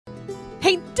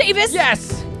Hey, Davis!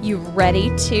 Yes! You ready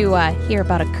to hear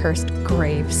about a cursed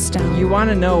gravestone? You want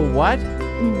to know what?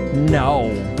 No.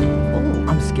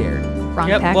 I'm scared. Wrong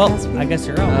Yep, pack well, house for you? I guess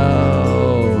you're out.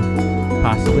 Oh.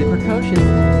 Possibly precocious.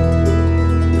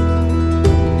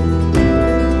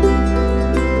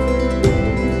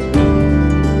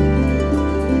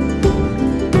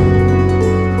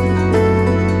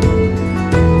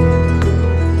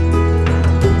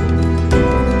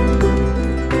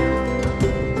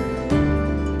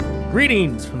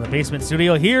 Greetings from the basement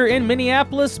studio here in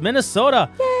Minneapolis, Minnesota.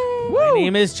 Yay! My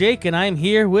name is Jake, and I'm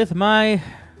here with my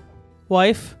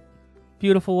wife,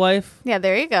 beautiful wife, Yeah,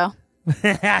 there you go.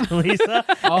 Lisa,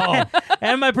 Oh.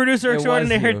 and my producer It was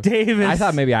extraordinaire, you. Davis. I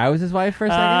thought maybe I was his wife for a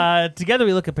second. Together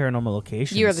we look at paranormal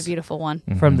locations. You're the beautiful one.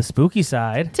 From the spooky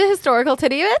side. To historical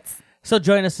titty bits? So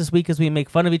join us this week as we make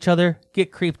fun of each other,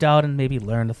 get creeped out, and maybe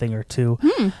learn a thing or two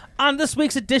on this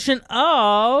week's edition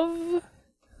of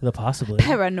The Possibly.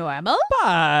 Paranormal?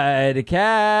 Podcast.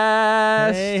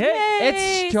 Hey, hey.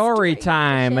 It's story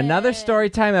time. Another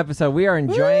story time episode. We are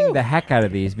enjoying the heck out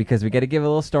of these because we get to give a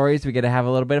little stories. We get to have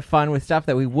a little bit of fun with stuff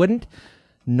that we wouldn't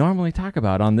normally talk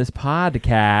about on this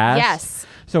podcast. Yes.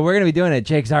 So we're going to be doing it.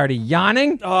 Jake's already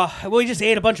yawning. Oh, well, we just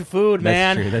ate a bunch of food,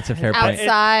 man. That's true. That's a fair point.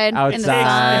 Outside, in the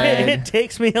Outside. sun. It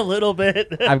takes me a little bit.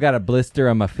 I've got a blister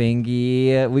on my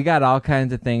fingy. We got all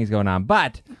kinds of things going on.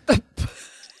 But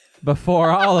before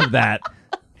all of that,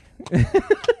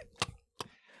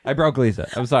 I broke Lisa.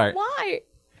 I'm sorry. Why?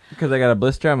 Because I got a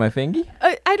blister on my fingy?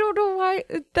 I don't know why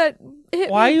that hit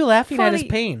Why are me you laughing at his funny.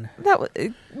 pain? That was,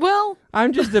 well,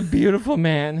 I'm just a beautiful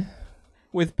man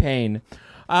with pain.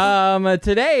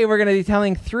 Today, we're going to be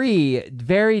telling 3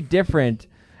 very different,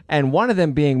 and one of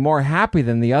them being more happy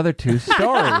than the other 2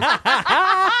 stories.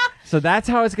 So that's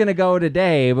how it's going to go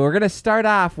today. But we're going to start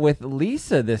off with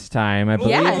Lisa this time. I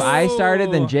believe Yes. I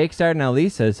started, then Jake started, now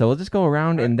Lisa. So we'll just go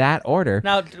around in that order.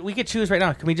 Now, we could choose right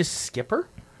now. Can we just skip her?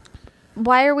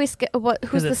 why are we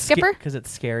who's the skipper? Because it's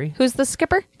scary. Who's the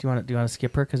skipper? Do you want to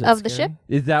skip her? Because it's Of the scary? ship?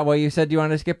 Is that what you said you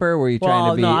wanted to skip her? Or were you trying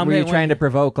Well, to be? no, I'm were you gonna- trying to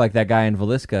provoke like that guy in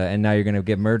Velisca, and now you're going to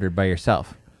get murdered by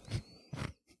yourself?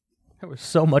 There was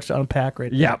so much to unpack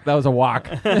right Yeah, that was a walk.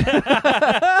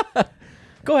 there.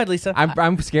 Go ahead, Lisa.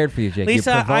 I'm scared for you, Jake. You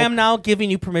Lisa, provoke- I am now giving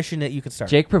you permission that you can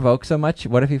start. Jake provokes so much.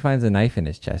 What if he finds a knife in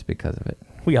his chest because of it?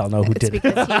 We all know who It's did it.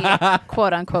 because he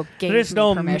quote unquote gave There's me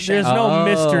no permission. there's no Oh.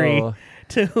 mystery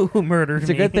to who murdered It's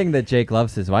me. a good thing that Jake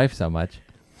loves his wife so much.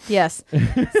 Yes.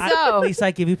 So Lisa,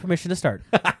 I give you permission to start.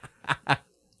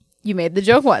 you made the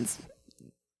joke once.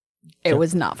 It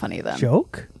was not funny then.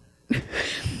 Joke?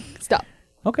 Stop.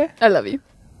 Okay. I love you.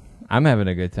 I'm having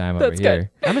a good time That's over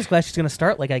here. I'm just glad she's going to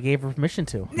start like I gave her permission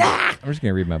to. I'm just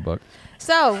gonna read my book.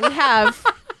 So we have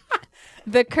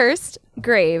the cursed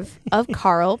grave of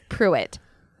Carl Pruitt.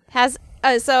 Has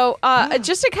just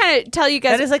to kind of tell you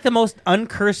guys That is like the most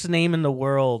uncursed name in the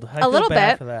world. I feel little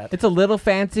bad bit. for that. It's a little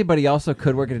fancy, but he also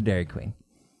could work at a Dairy Queen.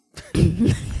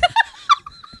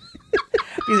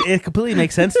 It completely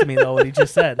makes sense to me, though, what he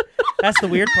just said. That's the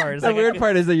weird part. It's The like, weird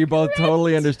part is that you both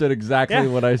totally understood exactly Yeah.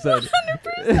 what I said.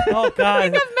 Oh, I've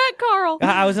God. met Carl.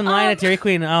 I was in line at Dairy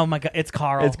Queen. Oh, my God. It's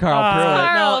Carl. It's Carl Pruitt.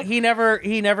 Carl. No, he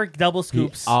never double He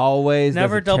scoops. always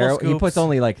Never does a double terrible. He scoops. puts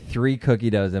only like 3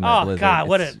 cookie doughs in my Oh, blizzard. God,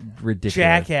 what It's a ridiculous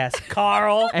Jackass.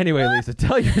 Carl. Anyway, Lisa,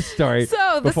 tell your story. So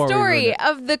the before we ruin story it.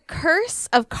 of the curse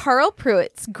of Carl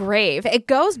Pruitt's grave, it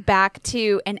goes back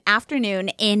to an afternoon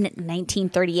in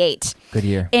 1938 Good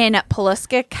year. in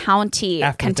Pulaski County,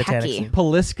 After the Titanic Kentucky. scene.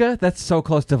 Pulaski? That's so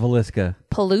close to Velisca.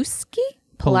 Pulaski?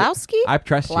 Pulaski? I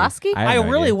trust you. Pulaski? have I no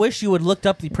really idea. wish you would looked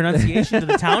up the pronunciation to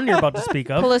the town you're about to speak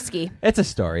of. Pulaski. It's a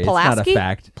story. Pulaski? It's not a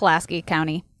fact. Pulaski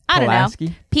County. I Pulaski?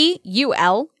 don't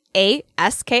know.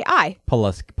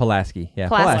 Pulaski. Pulaski. Yeah.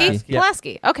 Pulaski? Yeah.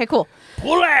 Pulaski. Okay, cool.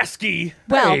 Pulaski.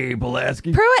 Well, Hey,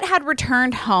 Pulaski. Pruitt had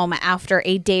returned home after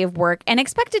a day of work and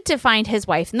expected to find his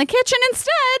wife in the kitchen.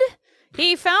 Instead,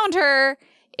 he found her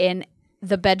in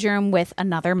the bedroom with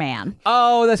another man.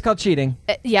 Oh, that's called cheating.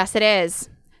 Yes, it is.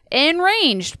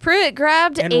 Enraged, Pruitt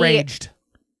grabbed Enraged.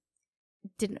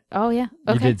 Oh, yeah.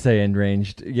 You Okay. did say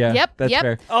enraged. Yeah. Yep, That's yep.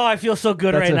 fair. Oh, I feel so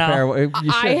good That's right a now. fair one. You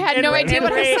I should. had no idea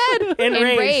what I said.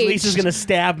 Enraged. Lisa's going to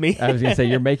stab me. I was going to say,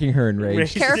 you're making her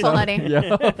enraged. Careful, honey.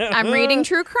 Yeah. I'm reading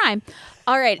true crime.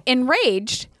 All right.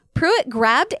 Enraged, Pruitt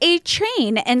grabbed a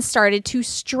chain and started to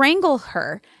strangle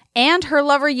her. And her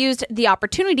lover used the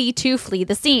opportunity to flee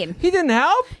the scene. He didn't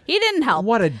help? He didn't help.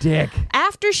 What a dick.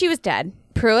 After she was dead,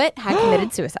 Pruitt had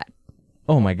committed suicide.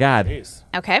 Oh, my God. Jeez.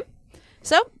 Okay.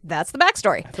 So that's the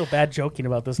backstory. I feel bad joking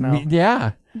about this now.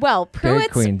 Yeah. Well, Dairy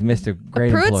Pruitt's Queen, Mr.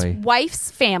 Great Pruitt's Employee. wife's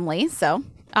family, so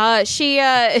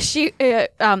They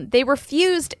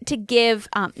refused to give,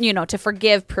 to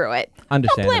forgive Pruitt.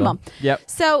 Understandable. Don't blame him. Yep.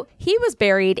 So he was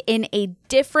buried in a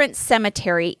different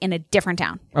cemetery in a different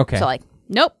town. Okay. So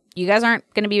nope, you guys aren't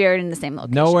going to be buried in the same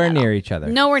location. Nowhere at all. near each other.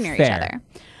 Nowhere near each Fair. other.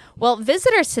 Well,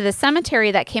 visitors to the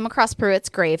cemetery that came across Pruitt's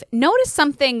grave noticed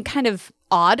something kind of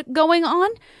odd going on.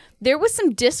 There was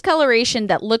some discoloration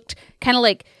that looked kind of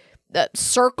like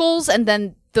circles, and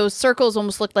then those circles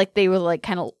almost looked like they were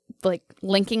kind of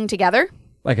linking together.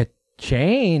 Like a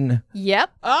chain. Yep.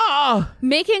 Oh!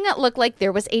 Making it look like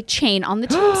there was a chain on the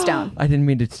tombstone. I didn't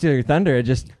mean to steal your thunder. I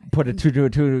just put a two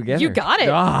together. You got it.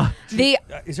 Ah.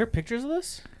 Is there pictures of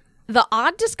this? The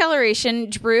odd discoloration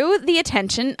drew the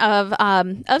attention of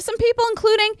some people,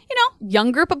 including,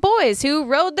 young group of boys who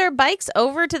rode their bikes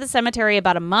over to the cemetery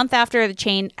about a month after the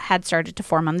chain had started to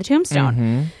form on the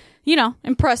tombstone. Mm-hmm.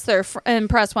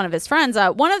 Impress one of his friends.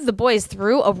 One of the boys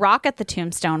threw a rock at the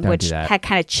tombstone, which had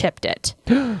kind of chipped it.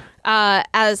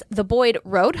 As the boy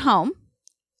rode home,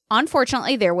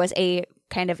 unfortunately, there was a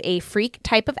kind of a freak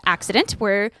type of accident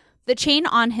where the chain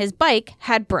on his bike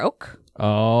had broke.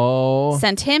 Oh.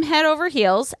 Sent him head over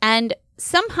heels, and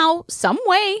somehow, some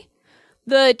way,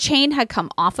 the chain had come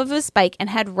off of his bike and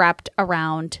had wrapped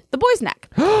around the boy's neck,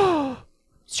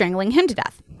 strangling him to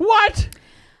death. What?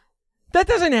 That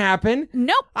doesn't happen.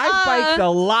 Nope. I biked a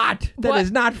lot. That what?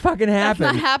 has not fucking happened.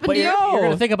 That's not happened But to you? you're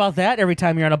going to think about that every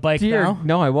time you're on a bike now.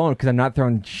 No, I won't, because I'm not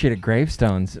throwing shit at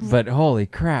gravestones. But holy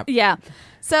crap. Yeah.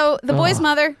 So the boy's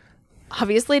mother,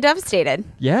 obviously devastated,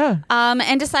 Yeah.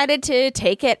 and decided to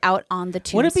take it out on the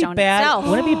Would it tombstone be bad? itself.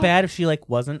 Would it be bad if she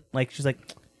wasn't she's like,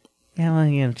 yeah,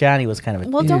 well, Johnny was kind of a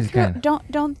Well, He was kinda-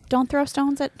 don't throw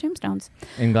stones at tombstones.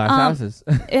 In glass houses.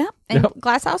 Yeah, and Nope.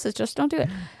 glass houses, just don't do it.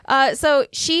 So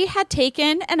she had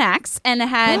taken an axe and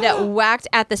had whacked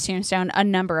at the tombstone a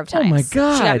number of times. Oh my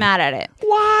God. She got mad at it.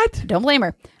 What? Don't blame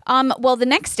her. Well, the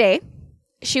next day,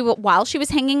 while she was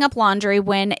hanging up laundry,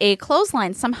 when a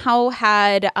clothesline somehow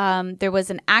had, there was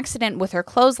an accident with her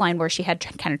clothesline where she had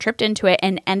kind of tripped into it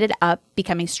and ended up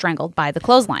becoming strangled by the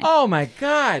clothesline. Oh my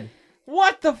God.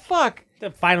 What the fuck?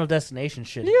 the Final Destination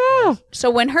shit. Yeah. So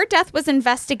when her death was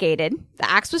investigated, the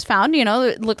axe was found.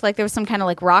 It looked like there was some kind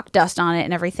of rock dust on it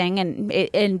and everything,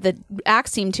 and the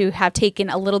axe seemed to have taken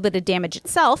a little bit of damage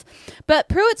itself. But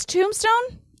Pruitt's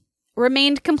tombstone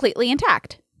remained completely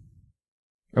intact.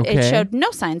 Okay. It showed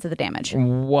no signs of the damage.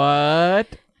 What?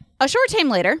 A short time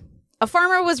later, a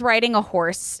farmer was riding a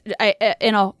horse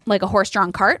in a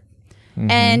horse-drawn cart. Mm-hmm.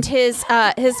 And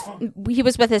he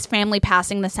was with his family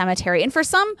passing the cemetery, and for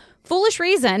some foolish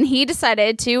reason, he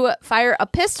decided to fire a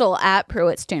pistol at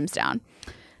Pruitt's tombstone.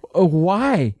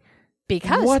 Why?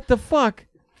 Because what the fuck?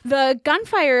 The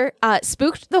gunfire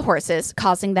spooked the horses,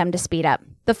 causing them to speed up.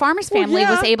 The farmer's family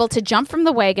was able to jump from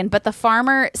the wagon, but the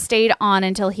farmer stayed on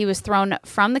until he was thrown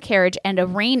from the carriage, and a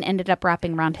rein ended up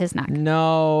wrapping around his neck.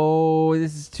 No,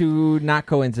 this is too not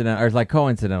coincidental, or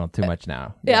coincidental too much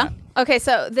now. Yeah. Okay,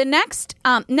 so the next,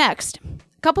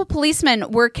 couple policemen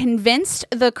were convinced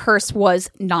the curse was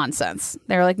nonsense.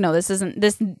 They were like, no, this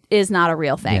is not a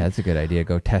real thing. Yeah, that's a good idea.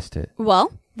 Go test it.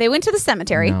 Well, they went to the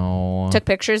cemetery, took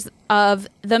pictures of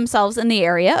themselves in the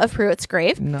area of Pruitt's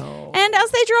grave. No. And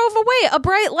as they drove away, a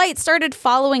bright light started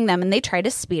following them, and they tried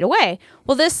to speed away.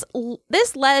 Well, this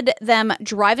led them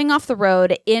driving off the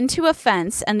road into a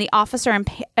fence, and the officer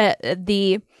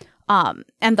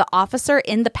the officer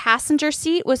in the passenger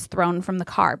seat was thrown from the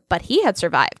car, but he had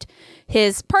survived.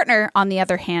 His partner, on the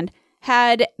other hand,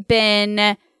 had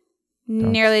been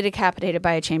nearly decapitated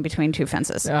by a chain between two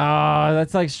fences. Oh,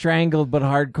 that's like Strangled, but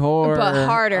hardcore. But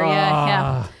harder,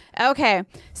 yeah. Okay,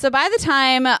 so by the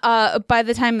time mid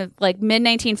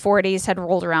 1940s had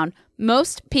rolled around,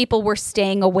 most people were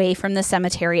staying away from the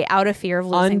cemetery out of fear of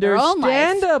losing their own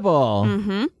life. Understandable.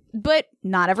 Mm-hmm. But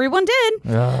not everyone did.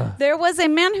 There was a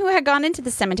man who had gone into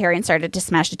the cemetery and started to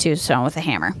smash the tombstone with a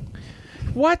hammer.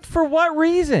 What? For what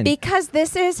reason? Because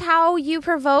this is how you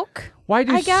provoke. Why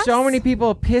do so many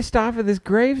people pissed off of this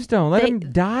gravestone? Let him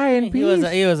die in peace.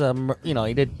 He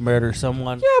did murder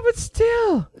someone. Yeah, but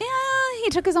still. Yeah, he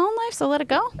took his own life, so let it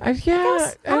go. I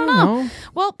don't know.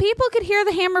 Well, people could hear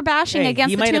the hammer bashing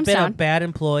against the tombstone. He might have been a bad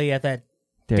employee at that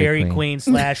Dairy Queen /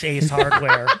 Ace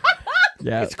Hardware.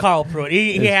 Yeah, it's Carl Pruitt.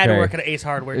 He had to work at Ace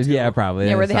Hardware too. Yeah, probably.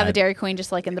 Yeah, where they have the Dairy Queen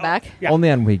just in the back. Yeah.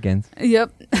 Only on weekends.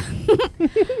 Yep.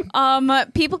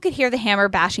 People could hear the hammer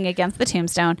bashing against the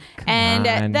tombstone,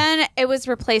 and then it was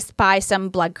replaced by some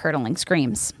blood-curdling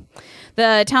screams.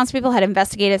 The townspeople had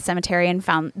investigated the cemetery and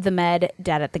found the man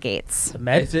dead at the gates.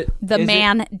 The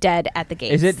med? Dead at the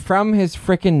gates. Is it from his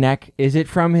frickin' neck? Is it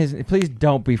from his... Please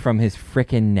don't be from his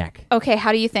frickin' neck. Okay,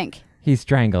 how do you think? He's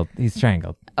strangled.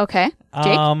 Okay.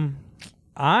 Jake?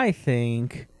 I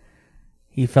think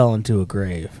he fell into a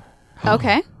grave.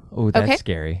 Okay. Oh, that's Okay.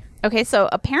 scary. Okay, so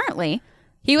apparently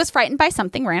he was frightened by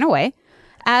something, ran away.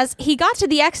 As he got to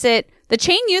the exit, the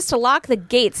chain used to lock the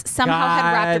gates somehow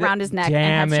had wrapped God around his neck and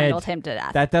damn had it. strangled him to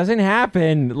death. That doesn't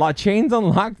happen. Chains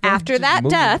unlocked. After that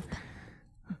death,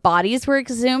 bodies were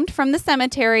exhumed from the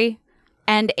cemetery,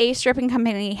 and a stripping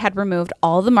company had removed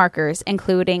all the markers,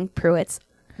 including Pruitt's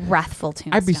wrathful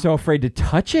tombstone. I'd be so afraid to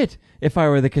touch it if I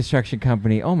were the construction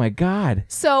company. Oh my God.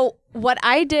 So what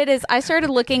I did is I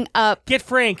started looking up, Get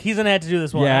Frank. He's going to have to do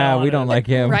this one. Yeah, we don't like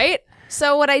him. right?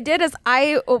 So what I did is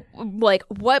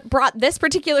what brought this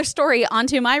particular story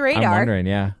onto my I'm radar wondering,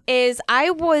 yeah. is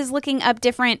I was looking up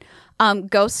different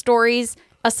ghost stories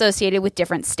associated with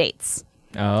different states.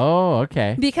 Oh,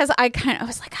 okay. Because I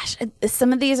was like, gosh,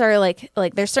 some of these are like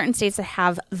there's certain states that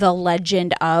have the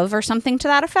legend of or something to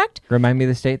that effect. Remind me of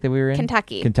the state that we were in?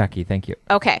 Kentucky. Kentucky, thank you.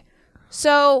 Okay.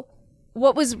 So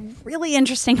what was really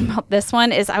interesting about this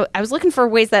one is I was looking for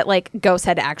ways that like ghosts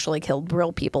had actually killed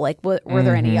real people. Like were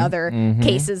there any other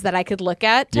cases that I could look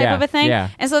at type Yeah, of a thing? yeah.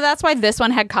 And so that's why this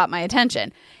one had caught my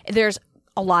attention. There's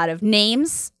a lot of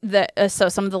names that so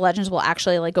some of the legends will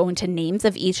actually like go into names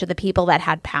of each of the people that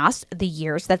had passed, the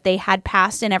years that they had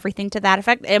passed, and everything to that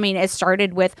effect. I mean, it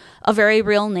started with a very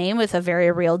real name with a very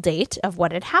real date of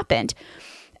what had happened.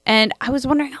 And I was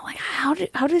wondering, like, how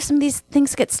do some of these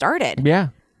things get started? Yeah.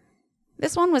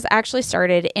 This one was actually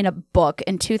started in a book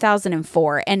in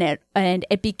 2004, and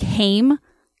it became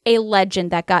a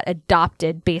legend that got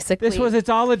adopted. Basically, This was It's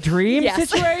All a Dream Yes.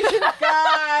 situation?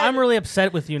 God I'm really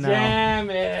upset with you now. damn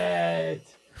it.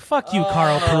 Fuck you,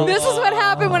 Carl Pruitt. This is what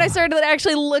happened when I started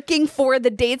actually looking for the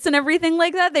dates and everything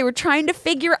like that. They were trying to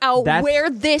figure out where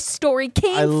this story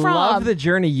came I from. love the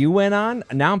journey you went on.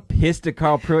 Now I'm pissed at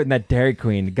Carl Pruitt and that Dairy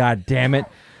Queen. God damn it.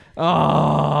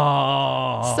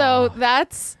 Oh. So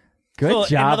that's Good So,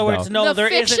 job, in other words, though. no, the there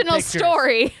isn't fictional pictures.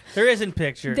 story. There isn't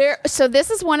pictures. So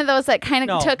this is one of those that kind of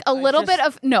No, took a little bit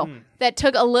of that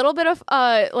took a little bit of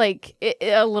a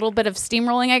little bit of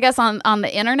steamrolling, I guess, on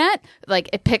the internet. Like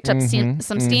it picked up some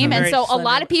steam, and Very so a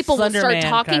lot of people will Slender start Man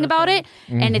talking kind of about thing.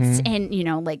 it, and it's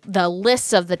and like the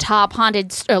lists of the top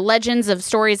haunted legends of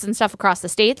stories and stuff across the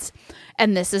states,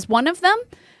 and this is one of them.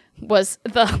 Was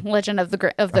the legend of the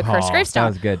cursed gravestone? That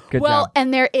was good. Good well, job.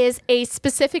 and there is a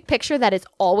specific picture that is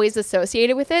always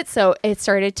associated with it, so it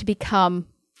started to become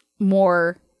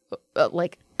more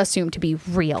assumed to be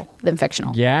real than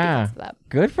fictional. Yeah. because of that.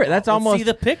 Good for it. That's Let's almost. see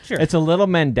the picture. It's a little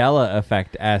Mandela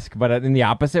effect-esque, but in the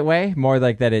opposite way. More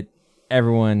like that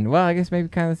everyone, well, I guess maybe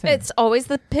kind of the same. It's always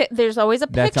there's always a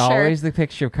That's picture always the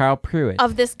picture of Carl Pruitt.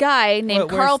 of this guy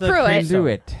named Where's Carl the Pruitt. gravestone?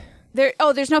 Pruitt.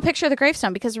 There's no picture of the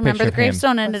gravestone because remember Picture the of him.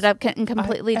 gravestone ended up getting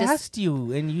completely I asked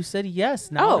you, and you said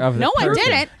yes. Now Oh, Of the no, I person.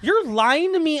 didn't. You're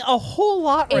lying to me a whole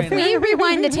lot right If now. we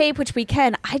rewind the tape, which we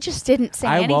can, I just didn't say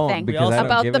I won't anything because I don't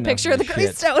about give the enough picture of the a shit.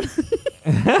 gravestone.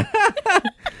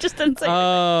 Just didn't say.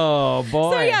 Oh,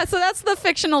 boy. So yeah, so that's the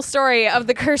fictional story of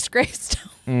the cursed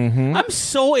gravestone. I'm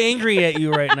so angry at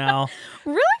you right now.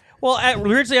 Really? Well,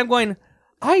 originally I'm going,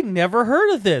 I never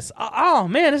heard of this. Oh,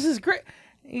 man, this is great.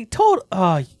 He told,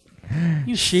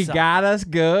 you She suck. got us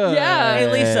good. Yeah.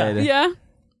 Hey, Lisa. Yeah.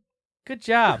 Good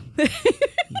job. You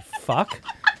fuck.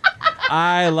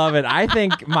 I love it. I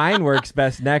think mine works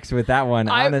best next with that one,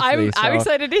 honestly. I'm so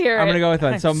excited to hear I'm it. going to go with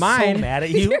one. So I'm mine, so mad at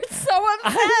you. You're so I'm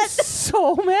upset.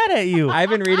 so mad at you. I've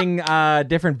been reading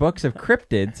different books of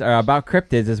cryptids, or about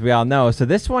cryptids, as we all know. So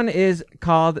this one is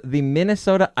called The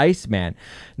Minnesota Iceman.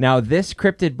 Now, this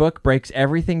cryptid book breaks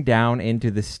everything down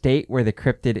into the state where the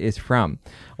cryptid is from,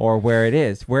 or where it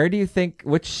is.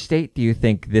 Which state do you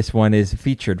think this one is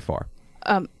featured for?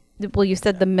 Well, you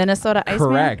said the Minnesota Iceman?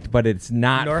 Correct, but it's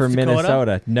not North for Dakota?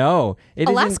 Minnesota. No.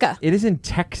 Alaska. It is in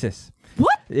Texas.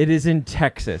 What? It is in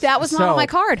Texas. That was not on my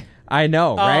card. I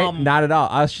know, right? Not at all.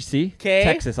 I'll see. 'Kay.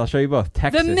 Texas. I'll show you both.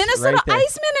 Texas. The Minnesota right there.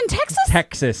 Iceman in Texas?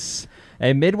 Texas.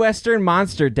 A Midwestern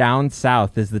monster down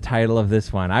south is the title of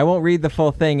this one. I won't read the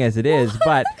full thing as it is,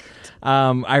 but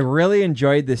I really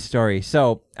enjoyed this story.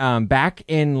 So back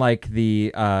in like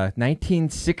the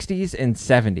 1960s and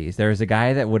 70s, there was a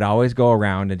guy that would always go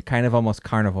around and kind of almost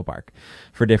carnival bark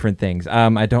for different things.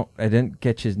 I didn't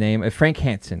catch his name. Frank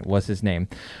Hansen was his name.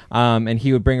 And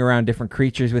he would bring around different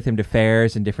creatures with him to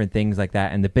fairs and different things like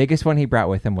that. And the biggest one he brought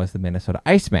with him was the Minnesota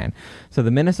Iceman. So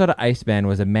the Minnesota Iceman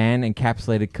was a man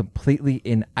encapsulated completely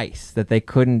in ice, that they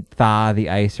couldn't thaw the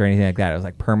ice or anything like that. It was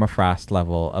like permafrost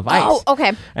level of ice. Oh,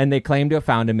 okay. And they claimed to have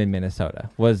found him in Minnesota,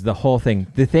 was the whole thing.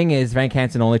 The thing is, Frank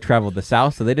Hansen only traveled the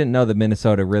south, so they didn't know that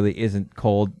Minnesota really isn't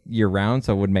cold year round,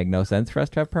 so it would make no sense for us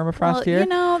to have permafrost Well, here. you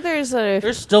know,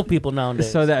 There's still people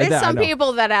nowadays. So there's I some know.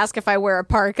 people that ask if I wear a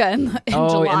parka in Oh,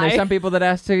 July. and there's some people that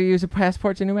ask to use a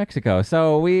passport to New Mexico.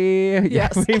 So we've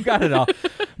got it all.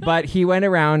 But he went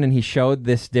around and he showed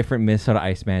this different Minnesota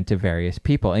Iceman to various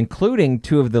people, including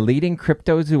two of the leading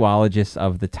cryptozoologists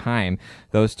of the time.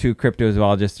 Those two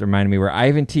cryptozoologists reminded me were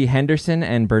Ivan T. Henderson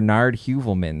and Bernard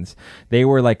Heuvelmans. They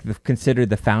were considered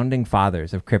the founding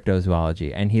fathers of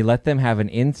cryptozoology, and he let them have an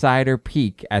insider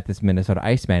peek at this Minnesota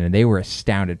Iceman, and they were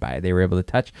astounded by it. They were able to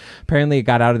touch. Apparently, it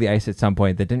got out of the ice at some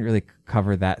point. That didn't really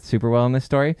cover that super well in this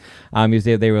story.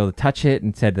 They were able to touch it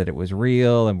and said that it was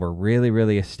real, and were really,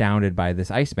 really astounded by this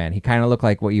Iceman. He kind of looked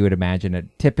like what you would imagine a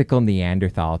typical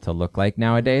Neanderthal to look like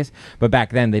nowadays, but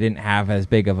back then they didn't have as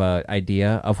big of an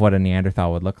idea of what a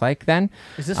Neanderthal would look like then.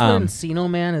 Is this what Encino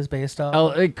Man is based off? Oh,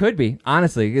 it could be.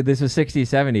 Honestly, this was 60s,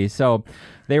 70s. So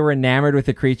they were enamored with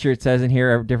the creature, it says in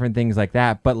here, different things like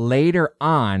that. But later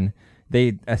on,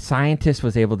 a scientist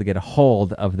was able to get a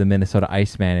hold of the Minnesota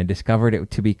Iceman and discovered it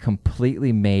to be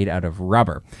completely made out of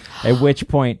rubber. At which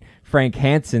point, Frank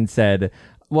Hansen said,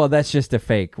 well, that's just a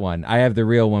fake one. I have the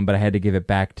real one, but I had to give it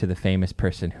back to the famous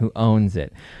person who owns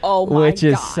it. Oh, my Which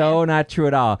is God. so not true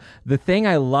at all. The thing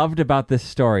I loved about this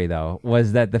story, though,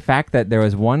 was that the fact that there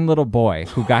was one little boy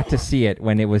who got to see it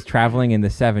when it was traveling in the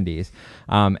 70s,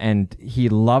 and he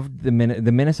loved the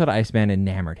Minnesota Iceman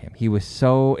enamored him. He was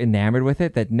so enamored with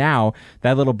it that now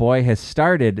that little boy has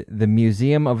started the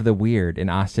Museum of the Weird in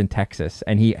Austin, Texas,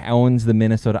 and he owns the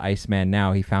Minnesota Iceman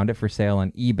now. He found it for sale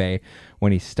on eBay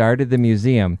when he started the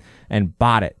museum and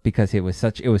bought it because it was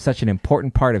such an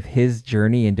important part of his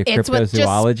journey into It's what just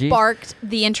cryptozoology. sparked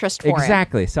the interest for it.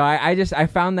 Exactly. So I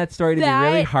found that story to be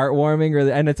really heartwarming,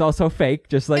 really, and it's also fake,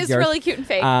 just like It's yours. really cute and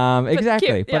fake. Exactly.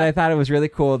 Cute, But yeah. I thought it was really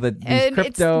cool that these And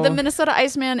crypto. it's the Minnesota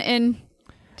Iceman in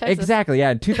Texas. Exactly.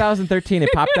 Yeah. In 2013, it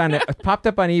popped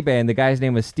up on eBay, and the guy's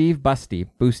name was Steve Boosty,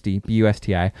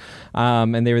 Busti,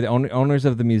 and they were the owners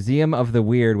of the Museum of the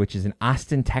Weird, which is in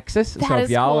Austin, Texas. That so if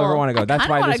is y'all cool. ever want to go, that's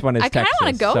why this one is I Texas.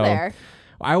 kind of want to go So there.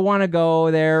 I want to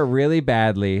go there really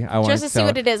badly. Just to see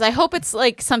what it is. I hope it's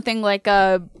like something like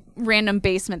a random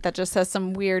basement that just has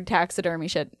some weird taxidermy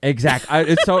shit. Exactly.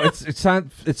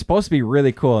 It's supposed to be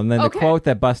really cool. And then the quote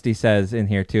that Busty says in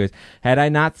here too is, "Had I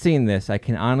not seen this, I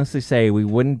can honestly say we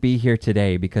wouldn't be here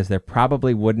today because there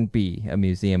probably wouldn't be a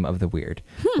Museum of the Weird,"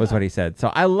 was what he said. So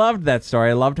I loved that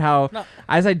story. I loved how,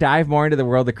 as I dive more into the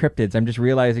world of cryptids, I'm just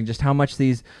realizing just how much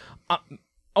these.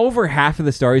 Over half of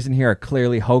the stories in here are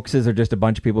clearly hoaxes or just a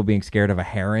bunch of people being scared of a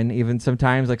heron, even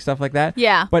sometimes, like stuff like that.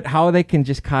 Yeah. But how they can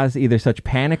just cause either such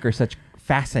panic or such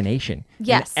fascination.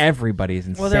 Yes. And everybody's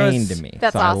insane to me.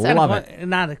 That's so awesome. I love it.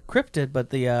 Not a cryptid,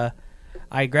 but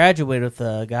I graduated with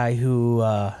a guy who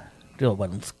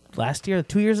last year,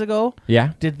 2 years ago,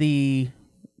 Yeah. did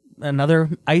another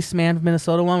Iceman of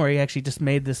Minnesota one where he actually just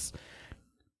made this.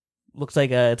 Looks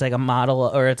like it's like a model,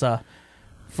 or it's a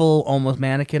full almost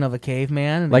mannequin of a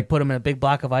caveman, and Like- they put him in a big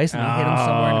block of ice and they hit him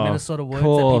somewhere in the Minnesota woods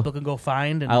cool. that people can go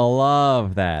find. And I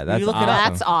love that. That's You look it awesome.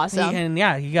 up. That's awesome.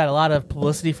 he got a lot of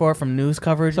publicity for it from news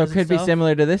coverage. So it could be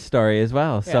similar to this story as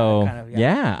well. So kind of,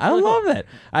 yeah. I Really love cool. that.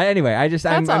 Anyway, I'm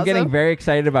awesome. getting very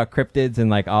excited about cryptids and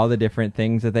like all the different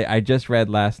things that I just read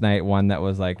last night. One that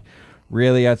was like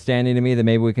really outstanding to me that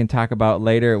maybe we can talk about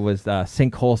later. It was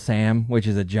Sinkhole Sam, which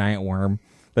is a giant worm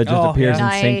that just appears in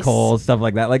Nice. sinkholes, stuff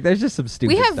like that. Like there's just some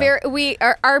stupid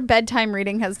stuff. Our bedtime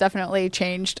reading has definitely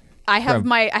changed. I have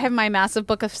my massive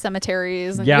book of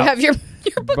cemeteries, and Yeah. you have your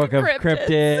Book of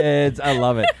cryptids. I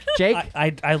love it. Jake?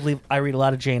 I read a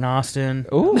lot of Jane Austen.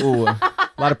 Ooh, a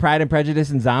lot of Pride and Prejudice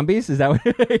and Zombies. Is that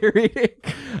what you're reading?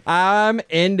 I'm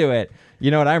into it.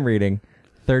 You know what I'm reading?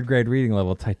 3rd grade reading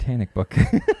level Titanic book.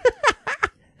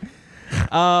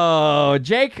 Oh,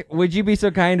 Jake, would you be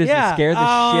so kind as to scare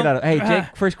the shit out of... Hey,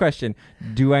 Jake, first question.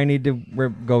 Do I need to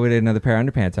go get another pair of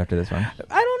underpants after this one?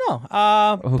 I don't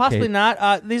know. Okay. Possibly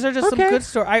not. These are just some good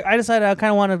stories. I decided I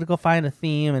kind of wanted to go find a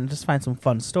theme and just find some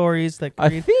fun stories. That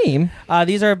A theme?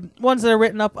 These are ones that are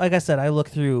written up. Like I said, I look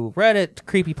through Reddit,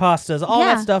 creepypastas, all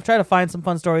that stuff. Try to find some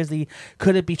fun stories.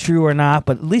 Could it be true or not?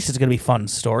 But at least it's going to be fun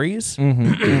stories.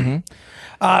 Mm-hmm.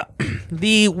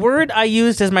 The word I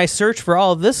used as my search for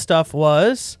all of this stuff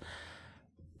was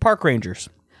park rangers.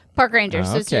 Park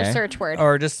rangers is your Okay. search word.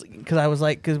 Or just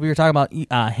because we were talking about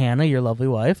Hannah, your lovely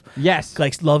wife. Yes.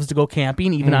 Loves to go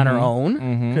camping even on her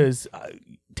own because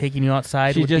taking you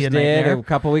outside She would just be a did nightmare. a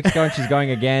couple weeks ago, and she's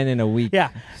going again in a week. Yeah.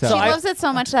 So She loves it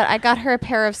so much that I got her a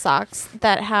pair of socks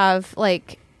that have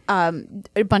like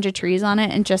a bunch of trees on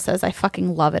it and just says, I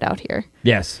fucking love it out here.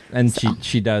 Yes, and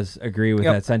she does agree with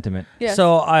that sentiment. Yes.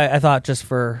 So I thought just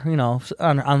for,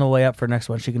 on the way up for next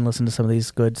one, she can listen to some of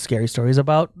these good, scary stories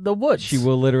about the woods. She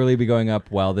will literally be going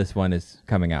up while this one is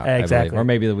coming out, Exactly. I believe. Or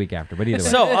maybe the week after, but either way.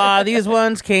 So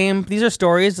these are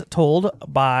stories told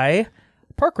by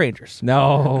park rangers.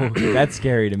 No, that's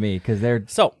scary to me because they're...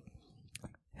 So,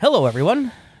 hello,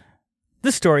 everyone.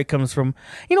 This story comes from,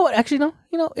 you know what? Actually, no.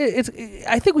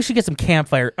 I think we should get some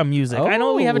campfire music. I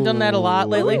know we haven't done that a lot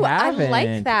lately. Ooh, I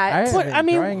like that. But I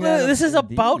mean, this is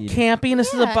about camping.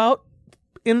 This is about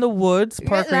in the woods,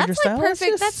 park ranger style.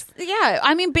 Perfect.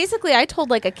 I mean, basically, I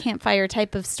told like a campfire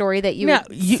type of story that you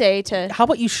would say to. How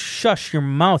about you shush your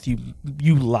mouth,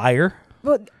 you liar?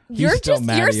 Well, you're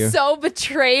so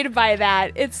betrayed by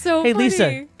that. It's so Hey, funny.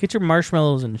 Lisa, get your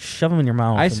marshmallows and shove them in your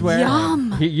mouth. I swear.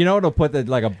 Yum. You know what'll put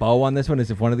a bow on this one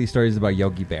is if one of these stories is about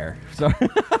Yogi Bear. So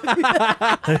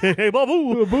Hey,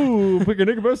 babu, boo,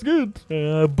 picnic basket,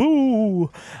 boo.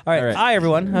 All right. Hi,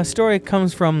 everyone. A story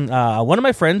comes from one of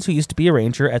my friends who used to be a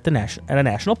ranger at a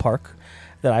national park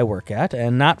that I work at,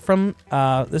 and not from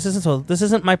this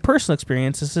isn't my personal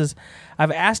experience.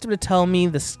 I've asked him to tell me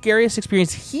the scariest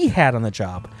experience he had on the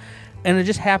job, and it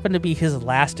just happened to be his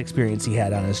last experience he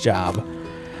had on his job.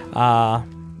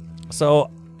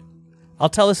 So I'll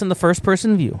tell this in the first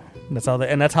person view. That's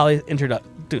how I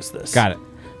introduce this. got it.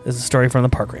 This is a story from the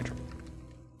park ranger.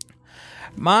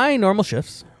 My normal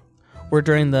shifts were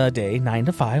during the day 9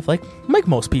 to 5, like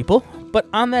most people. But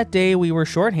on that day, we were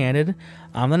shorthanded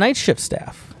on the night shift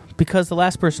staff because the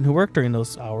last person who worked during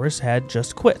those hours had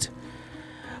just quit.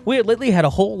 We had lately had a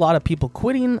whole lot of people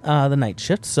quitting the night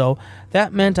shift, so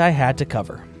that meant I had to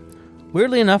cover.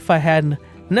 Weirdly enough, I had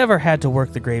never had to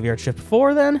work the graveyard shift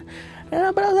before then,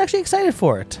 but I was actually excited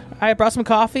for it. I brought some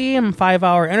coffee and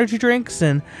 5-hour energy drinks,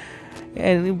 and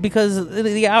because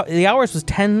the hours was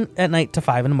 10 at night to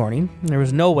 5 in the morning, there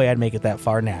was no way I'd make it that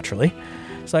far naturally.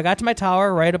 So I got to my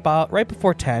tower right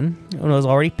before 10, when it was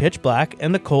already pitch black,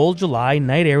 and the cold July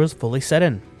night air was fully set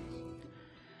in.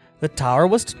 The tower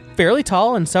was fairly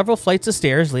tall and several flights of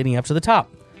stairs leading up to the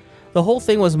top. The whole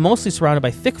thing was mostly surrounded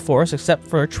by thick forest except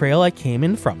for a trail I came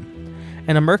in from,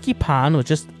 and a murky pond was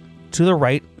just to the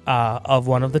right of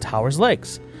one of the tower's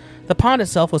legs. The pond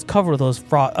itself was covered with those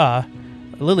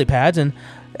lily pads and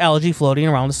algae floating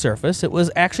around the surface. It was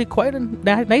actually quite a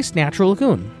nice natural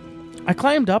lagoon. I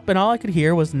climbed up, and all I could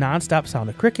hear was nonstop sound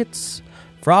of crickets,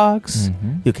 frogs,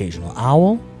 the occasional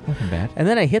owl. Nothing bad. And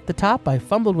then I hit the top. I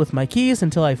fumbled with my keys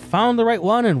until I found the right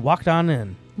one and walked on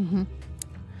in. Mm-hmm.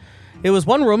 It was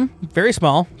one room, very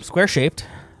small, square-shaped.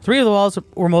 3 of the walls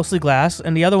were mostly glass,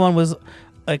 and the other one was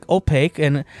like opaque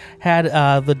and had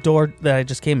the door that I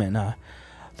just came in.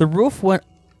 The roof went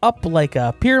up like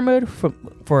a pyramid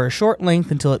for a short length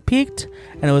until it peaked,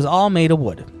 and it was all made of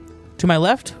wood. To my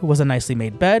left was a nicely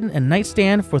made bed and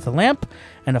nightstand with a lamp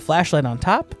and a flashlight on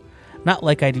top. Not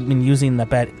like I'd been using the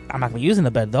bed. I'm not going to be using the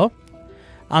bed, though.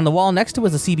 On the wall next to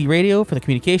was a CB radio for the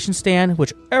communication stand,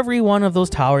 which every one of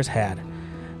those towers had.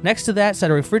 Next to that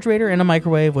sat a refrigerator and a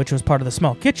microwave, which was part of the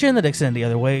small kitchen that extended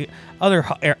the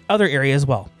other area as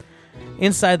well.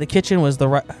 Inside the kitchen was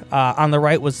on the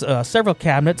right was several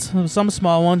cabinets, some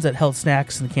small ones that held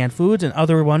snacks and canned foods, and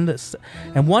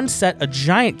one set a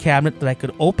giant cabinet that I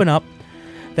could open up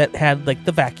that had like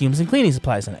the vacuums and cleaning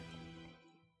supplies in it.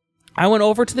 I went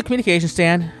over to the communication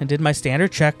stand and did my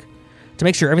standard check to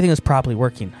make sure everything was properly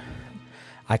working.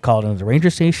 I called into the ranger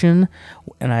station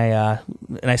and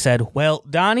I said, "Well,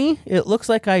 Donnie, it looks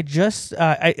like Donnie,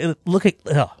 it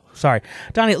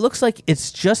looks like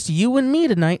it's just you and me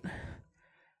tonight."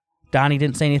 Donnie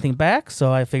didn't say anything back,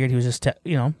 so I figured he was just,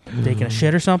 taking a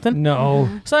shit or something.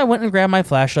 No. So I went and grabbed my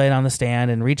flashlight on the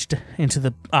stand and reached into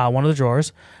the one of the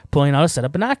drawers, pulling out a set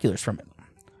of binoculars from it.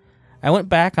 I went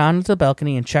back onto the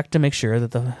balcony and checked to make sure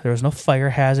that there was no fire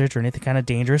hazards or anything kind of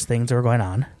dangerous things that were going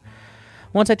on.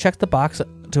 Once I checked the box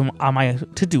on my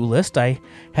to-do list, I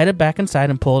headed back inside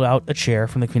and pulled out a chair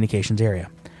from the communications area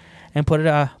and put it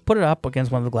up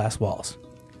against one of the glass walls.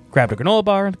 Grabbed a granola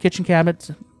bar and the kitchen cabinet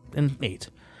and ate.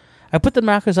 I put the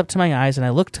binoculars up to my eyes and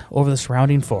I looked over the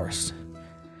surrounding forest.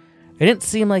 It didn't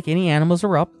seem like any animals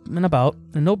were up and about,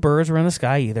 and no birds were in the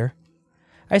sky either.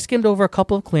 I skimmed over a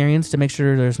couple of clearings to make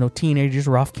sure there's no teenagers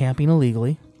or off camping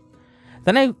illegally.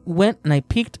 Then I went and I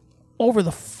peeked over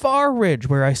the far ridge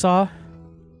where I saw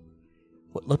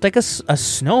what looked like a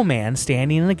snowman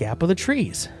standing in the gap of the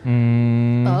trees.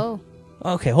 Oh.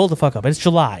 Okay, hold the fuck up. It's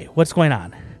July. What's going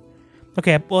on?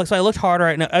 Okay, well, so I looked harder.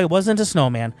 It wasn't a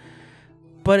snowman,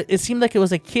 but it seemed like it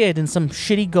was a kid in some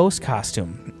shitty ghost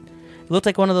costume. It looked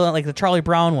like one of the Charlie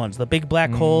Brown ones, the big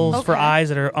black holes for eyes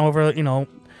that are over,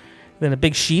 then a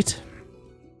big sheet.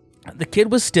 The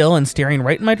kid was still and staring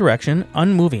right in my direction,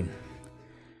 unmoving.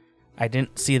 I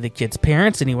didn't see the kid's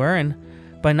parents anywhere, and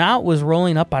by now it was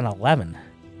rolling up on 11.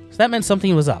 So that meant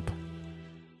something was up.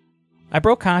 I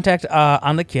broke contact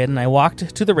on the kid, and I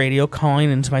walked to the radio,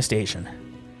 calling into my station.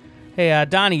 Hey,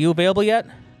 Donnie, you available yet?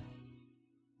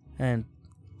 And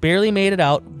barely made it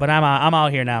out, but I'm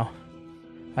out here now.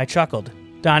 I chuckled.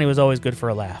 Donnie was always good for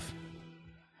a laugh.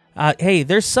 Hey,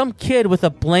 there's some kid with a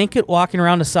blanket walking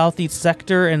around the southeast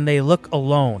sector, and they look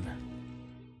alone.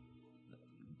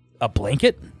 A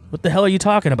blanket? What the hell are you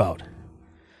talking about?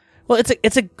 Well,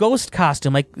 it's a ghost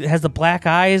costume, like it has the black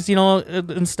eyes,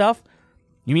 and stuff.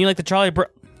 You mean like the Charlie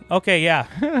Okay, yeah.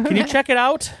 Can you check it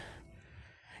out?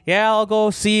 Yeah, I'll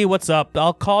go see what's up.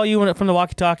 I'll call you from the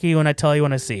walkie-talkie when I tell you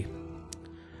when I see.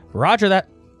 Roger that.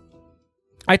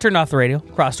 I turned off the radio,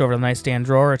 crossed over to the nightstand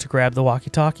drawer to grab the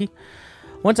walkie-talkie.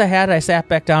 Once I had it, I sat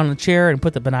back down in the chair and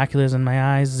put the binoculars in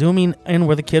my eyes, zooming in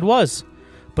where the kid was.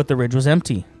 But the ridge was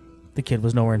empty. The kid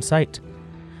was nowhere in sight,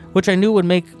 which I knew would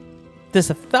make this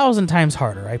 1,000 times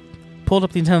harder. I pulled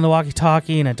up the antenna of the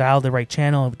walkie-talkie and I dialed the right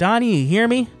channel. Donnie, you hear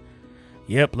me?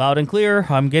 Yep, loud and clear.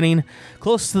 I'm getting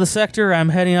close to the sector. I'm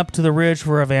heading up to the ridge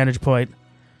for a vantage point.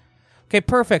 Okay,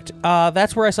 perfect.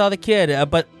 That's where I saw the kid,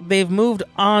 but they've moved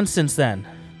on since then.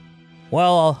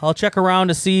 Well, I'll check around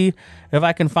to see if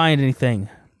I can find anything.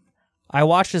 I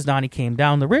watched as Donnie came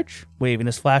down the ridge, waving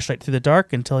his flashlight through the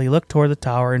dark until he looked toward the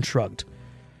tower and shrugged.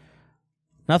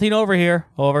 Nothing over here.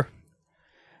 Over.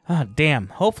 Ah, damn.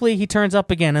 Hopefully he turns up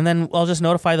again, and then I'll just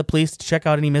notify the police to check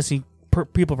out any missing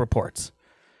people reports.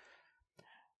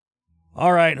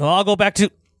 All right, well, I'll go back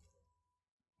to...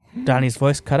 Donnie's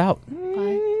voice cut out.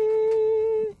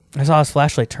 I saw his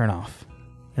flashlight turn off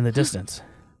in the distance.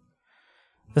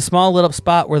 The small lit up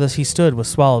spot where he stood was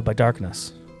swallowed by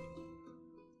darkness.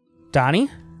 Donnie?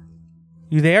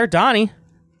 You there, Donnie?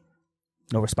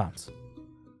 No response.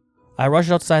 I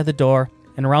rushed outside the door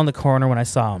and around the corner when I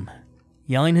saw him,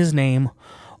 yelling his name,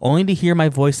 only to hear my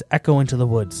voice echo into the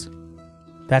woods.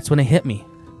 That's when it hit me.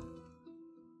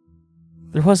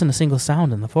 There wasn't a single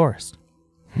sound in the forest.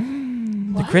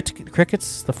 The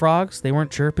crickets, the frogs, they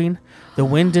weren't chirping. The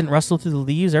wind didn't rustle through the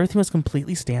leaves. Everything was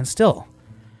completely standstill.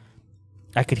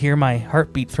 I could hear my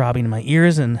heartbeat throbbing in my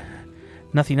ears and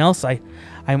nothing else. I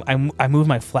moved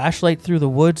my flashlight through the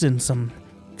woods in some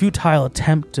futile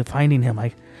attempt to finding him.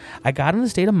 I got in a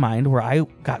state of mind where I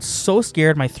got so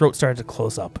scared my throat started to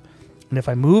close up. And if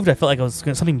I moved, I felt like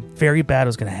something very bad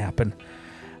was going to happen.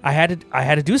 I had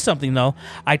to do something, though.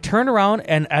 I turned around,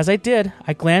 and as I did,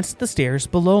 I glanced at the stairs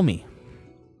below me.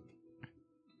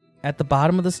 At the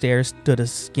bottom of the stairs stood a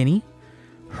skinny,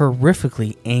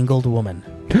 horrifically angled woman.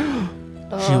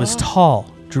 She was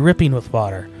tall, dripping with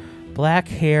water, black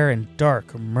hair and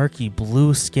dark, murky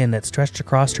blue skin that stretched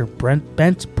across her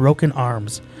bent, broken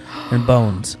arms and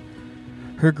bones.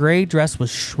 Her gray dress was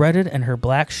shredded, and her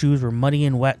black shoes were muddy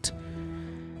and wet.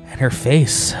 And her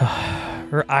face...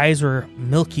 Her eyes were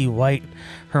milky white,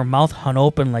 her mouth hung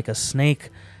open like a snake,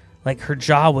 like her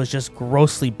jaw was just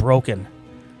grossly broken.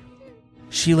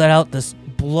 She let out this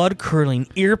blood-curdling,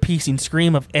 ear-piercing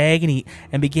scream of agony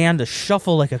and began to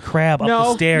shuffle like a crab up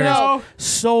the stairs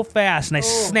so fast, and I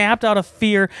snapped out of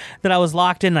fear that I was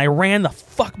locked in, and I ran the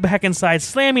fuck back inside,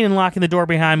 slamming and locking the door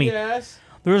behind me. Yes.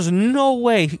 There was no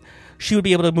way she would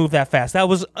be able to move that fast. That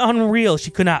was unreal.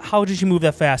 She could not. How did she move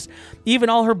that fast? Even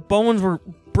all her bones were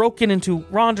broken into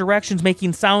wrong directions,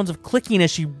 making sounds of clicking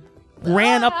as she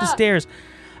ran up the stairs.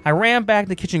 I ran back to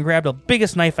the kitchen, grabbed the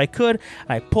biggest knife I could, and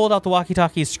I pulled out the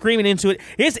walkie-talkie, screaming into it,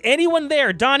 "Is anyone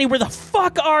there? Donnie, where the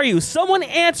fuck are you? Someone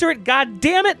answer it, god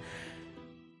damn it!"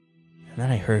 And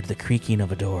then I heard the creaking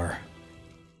of a door.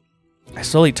 I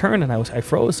slowly turned and I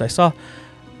froze. I saw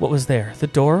what was there. The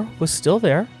door was still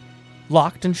there,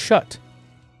 locked and shut,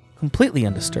 completely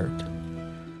undisturbed.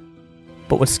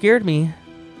 But what scared me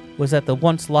was that the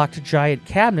once locked giant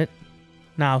cabinet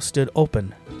now stood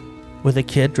open, with a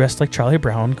kid dressed like Charlie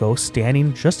Brown ghost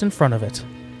standing just in front of it.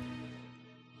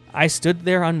 I stood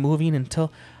there unmoving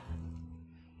until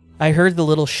I heard the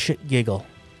little shit giggle,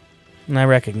 and I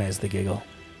recognized the giggle.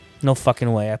 No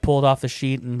fucking way. I pulled off the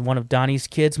sheet, and one of Donnie's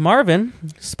kids, Marvin,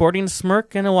 sporting a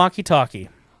smirk and a walkie-talkie.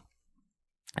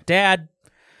 "Dad,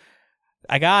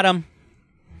 I got him."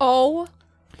 Oh.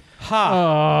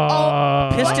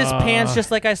 Ha. Pissed his pants just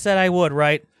like I said I would,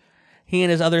 right? He and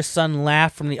his other son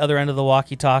laughed from the other end of the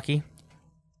walkie-talkie.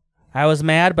 I was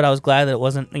mad, but I was glad that it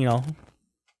wasn't, going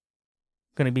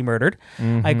to be murdered.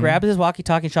 Mm-hmm. I grabbed his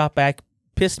walkie-talkie shot back,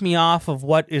 pissed me off of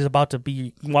what is about to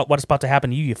be, what is about to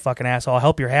happen to you, you fucking asshole. I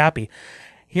hope you're happy.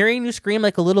 Hearing you scream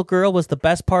like a little girl was the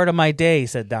best part of my day,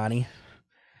 said Donnie.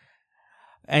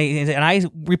 And I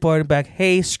reported back,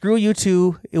 hey, screw you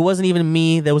two. It wasn't even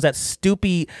me. There was that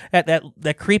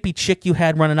that creepy chick you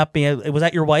had running up me. Was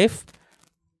that your wife?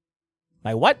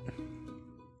 My what?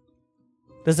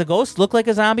 Does the ghost look like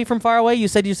a zombie from far away? You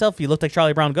said yourself you looked like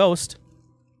Charlie Brown ghost.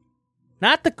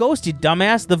 Not the ghost, you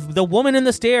dumbass. The woman in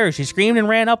the stairs. She screamed and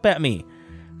ran up at me.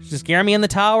 She scared me in the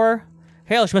tower.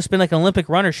 Hell, she must have been like an Olympic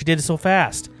runner. She did it so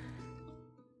fast.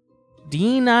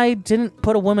 Dean, I didn't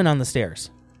put a woman on the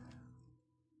stairs.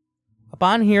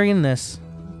 Upon hearing this,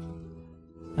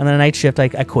 on the night shift, I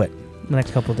quit the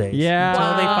next couple of days. Yeah.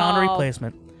 Until they found a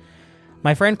replacement.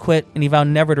 My friend quit, and he vowed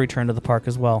never to return to the park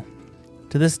as well.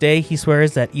 To this day, he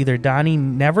swears that either Donnie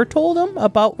never told him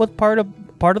about what part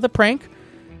of the prank,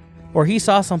 or he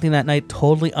saw something that night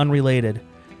totally unrelated.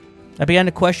 I began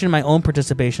to question my own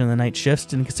participation in the night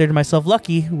shifts and considered myself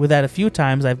lucky with that a few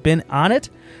times I've been on it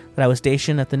that I was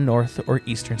stationed at the north or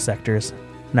eastern sectors,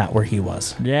 not where he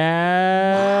was.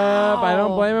 Yeah, I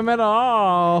don't blame him at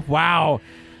all. Wow.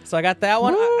 So I got that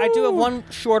one. I do have one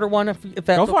shorter one if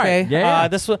that's Go for okay. it. Yeah.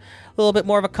 This one, a little bit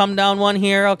more of a come down one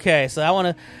here. Okay, so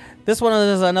this one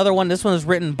is another one. This one is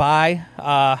written by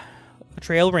a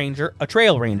trail ranger.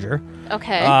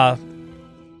 Okay.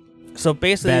 So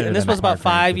basically, Better and this than was a about park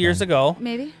 5 ranger years then. ago.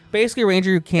 Maybe. Basically, a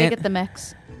ranger who They can't. get the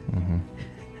mix.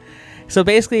 So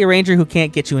basically, a ranger who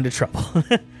can't get you into trouble.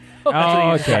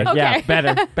 Oh, okay. Yeah,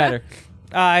 Okay. better.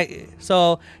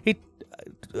 So he,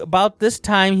 about this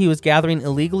time, he was gathering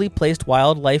illegally placed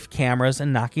wildlife cameras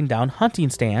and knocking down hunting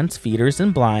stands, feeders,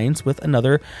 and blinds with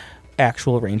another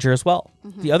actual ranger as well.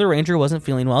 Mm-hmm. The other ranger wasn't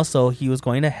feeling well, so he was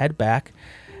going to head back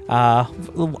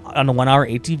on a 1 hour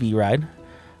ATV ride.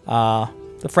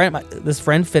 This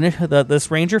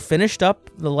ranger finished up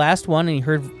the last one,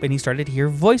 and he started to hear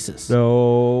voices.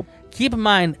 So Keep in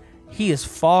mind, he is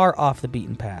far off the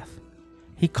beaten path.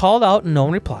 He called out and no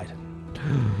one replied.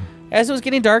 As it was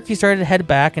getting dark, he started to head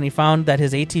back, and he found that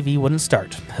his ATV wouldn't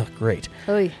start. Oh, great.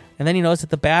 Oy. And then he noticed that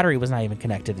the battery was not even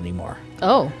connected anymore.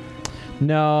 Oh.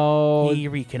 no. He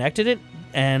reconnected it,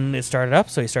 and it started up,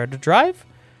 so he started to drive,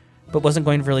 but wasn't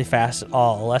going really fast at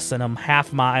all. Less than a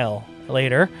half mile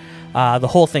later, the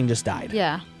whole thing just died.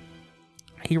 Yeah.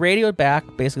 He radioed back,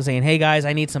 basically saying, hey, guys,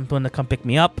 I need someone to come pick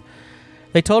me up.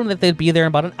 They told him that they'd be there in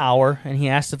about an hour, and he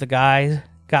asked if the guys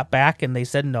got back, and they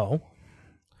said no.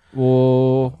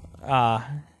 Whoa.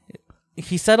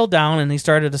 He settled down, and he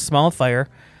started to smell a fire.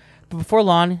 But before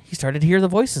long, he started to hear the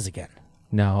voices again.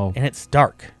 No. And it's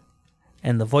dark,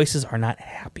 and the voices are not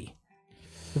happy.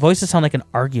 The voices sound like an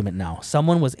argument now.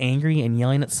 Someone was angry and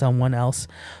yelling at someone else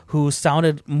who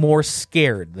sounded more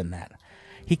scared than that.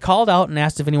 He called out and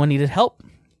asked if anyone needed help.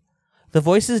 The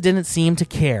voices didn't seem to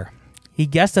care. He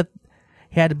guessed that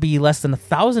he had to be less than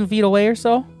 1,000 feet away or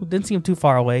so. It didn't seem too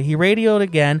far away. He radioed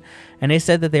again, and they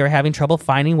said that they were having trouble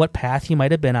finding what path he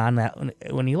might have been on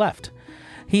when he left.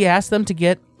 He asked them to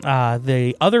get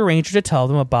the other ranger to tell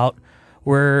them about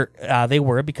where they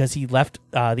were because he left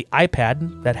the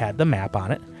iPad that had the map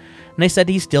on it. And they said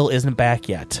he still isn't back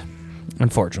yet,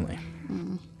 unfortunately.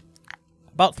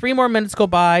 About 3 more minutes go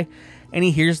by, and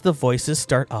he hears the voices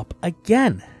start up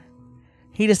again.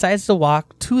 He decides to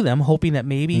walk to them, hoping that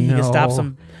maybe he can stop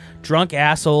some drunk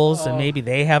assholes and maybe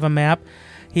they have a map.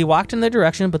 He walked in their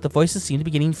direction, but the voices seemed to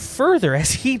be getting further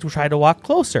as he tried to walk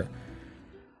closer.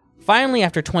 Finally,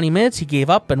 after 20 minutes, he gave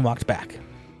up and walked back.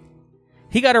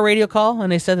 He got a radio call,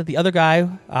 and they said that the other guy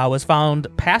was found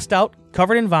passed out,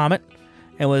 covered in vomit,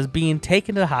 and was being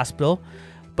taken to the hospital,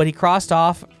 but he crossed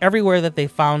off everywhere that they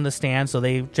found the stand, so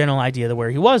they had general idea of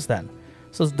where he was then.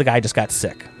 So the guy just got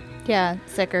sick. Yeah,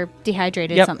 sick or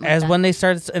dehydrated, Yep, something like as that. when they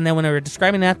started, and then when they were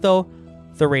describing that, though,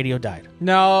 the radio died.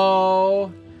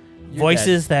 No. You're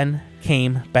Voices then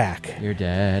came back. dead. You're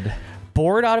dead.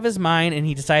 Bored out of his mind, and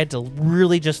he decided to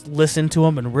really just listen to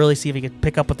them and really see if he could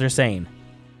pick up what they're saying.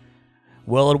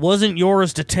 Well, it wasn't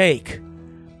yours to take.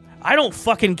 I don't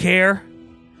fucking care.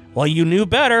 Well, you knew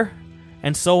better.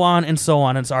 And so on and so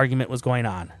on, and this argument was going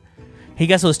on. He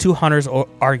guessed it was 2 hunters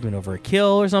arguing over a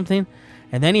kill or something,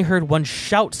 and then he heard one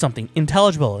shout something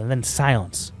intelligible, and then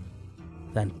silence.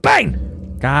 Then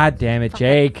bang! God damn it,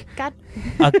 Jake. God.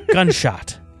 A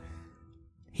gunshot.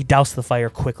 He doused the fire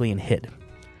quickly and hid.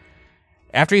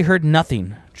 After he heard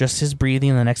nothing, just his breathing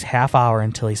in the next half hour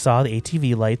until he saw the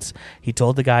ATV lights, he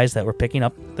told the guys that were picking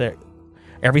up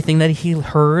everything that he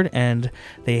heard, and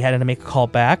they had to make a call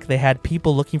back. They had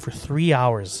people looking for 3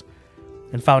 hours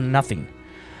and found nothing.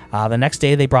 The next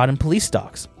day, they brought in police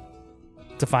dogs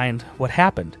to find what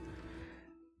happened.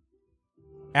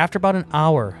 After about an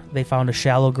hour, they found a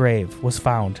shallow grave was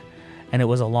found, and it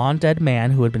was a long dead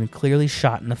man who had been clearly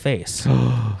shot in the face.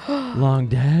 Long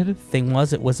dead? Thing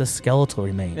was, it was a skeletal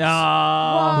remains who Oh.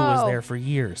 was there for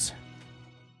years.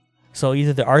 So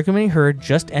either the argument he heard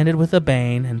just ended with a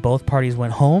bang and both parties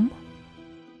went home,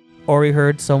 or he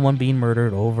heard someone being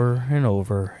murdered over and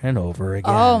over and over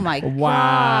again. Oh my gosh.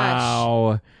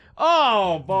 Wow.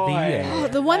 Oh, boy. The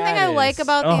end. The one thing I like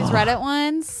about these Reddit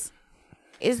ones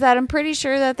is that I'm pretty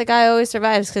sure that the guy always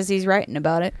survives because he's writing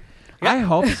about it. I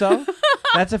hope so.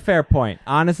 That's a fair point.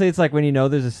 Honestly, it's like when you know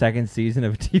there's a second season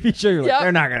of a TV show, you're like,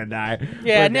 they're not going to die.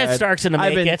 Yeah, We're Ned good. Stark's going to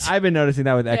make it. I've been noticing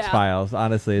that with X-Files,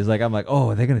 honestly. It's like, I'm like, oh,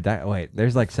 are they going to die? Wait,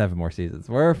 there's like 7 more seasons.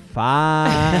 We're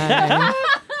fine.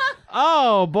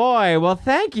 Oh, boy. Well,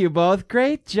 thank you both.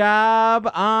 Great job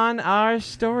on our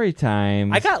story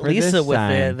time. I got Lisa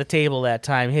with the table that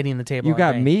time, hitting the table. You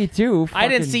got me, too. I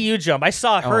didn't see you jump. I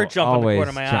saw her jump on the corner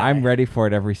of my eye. I'm ready for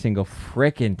it every single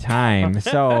frickin' time.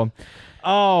 So...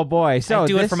 Oh boy! So I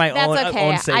do it for my own. That's okay.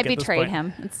 Own sake I at this betrayed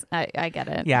point. him. I get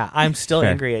it. Yeah, I'm still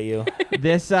Fair. angry at you.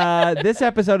 This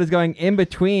episode is going in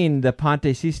between the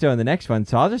Ponte Sisto and the next one,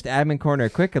 so I'll just admin corner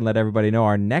quick and let everybody know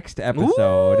our next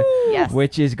episode, Yes.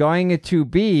 which is going to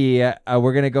be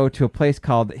we're going to go to a place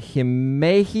called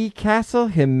Himeji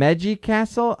Castle.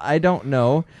 I don't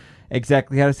know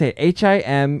exactly how to say it.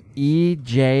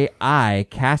 Himeji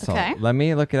Castle. Okay. Let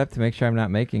me look it up to make sure I'm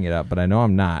not making it up, but I know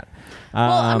I'm not. Well,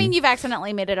 I mean, you've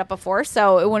accidentally made it up before,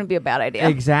 so it wouldn't be a bad idea.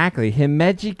 Exactly.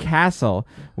 Himeji Castle,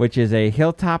 which is a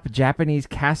hilltop Japanese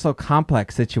castle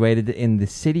complex situated in the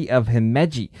city of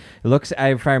Himeji. It looks,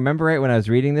 if I remember right when I was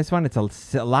reading this one, it's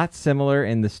a lot similar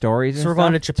in the stories and So we're stuff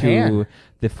going to Japan. to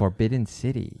the Forbidden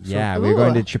City. We're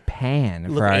going to Japan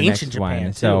Look, for our ancient next one.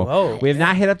 Japan, too. So Oh. we have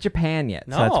not hit up Japan yet.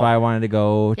 So that's No. why I wanted to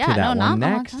go to Yeah, that not one in a long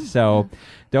next. time. So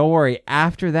don't worry.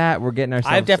 After that, we're getting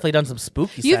ourselves... I've definitely done some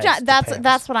spooky. You've sides done to Pam's.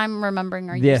 that's what I'm remembering.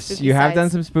 Are Yes, you have done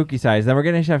some. some spooky sides. Then we're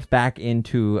going to shift back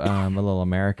into a little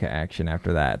America action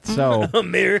after that. So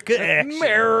America action.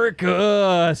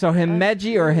 America. So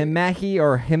Himeji or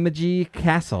Himeji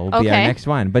Castle will be our Okay. next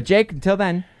one. But Jake, until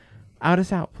then, out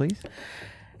us out, please.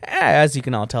 As you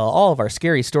can all tell, all of our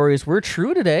scary stories were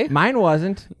true today. Mine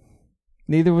wasn't.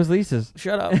 Neither was Lisa's.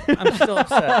 Shut up. I'm still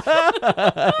upset.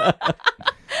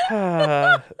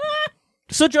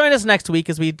 So join us next week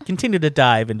as we continue to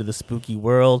dive into the spooky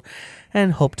world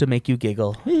and hope to make you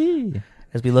giggle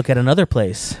as we look at another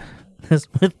place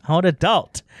without a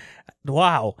doubt.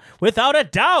 Wow. Without a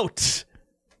doubt.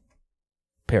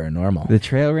 Paranormal. The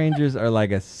Trail Rangers are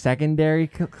like a secondary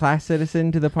class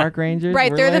citizen to the Park Rangers.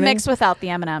 Right, we're they're the learning? mix without the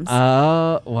M&Ms.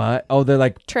 What? Oh, they're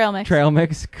like Trail mix. trail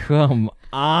mix? Come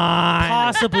on.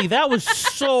 Possibly. That was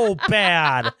so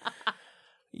bad.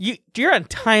 You're on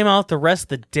timeout the rest of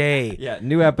the day. Yeah,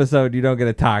 new episode. You don't get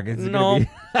to talk. It's No.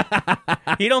 gonna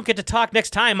be... You don't get to talk next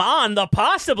time on the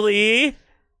Possibly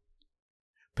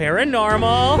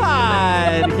Paranormal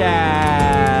podcast.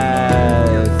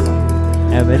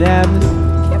 M&M's.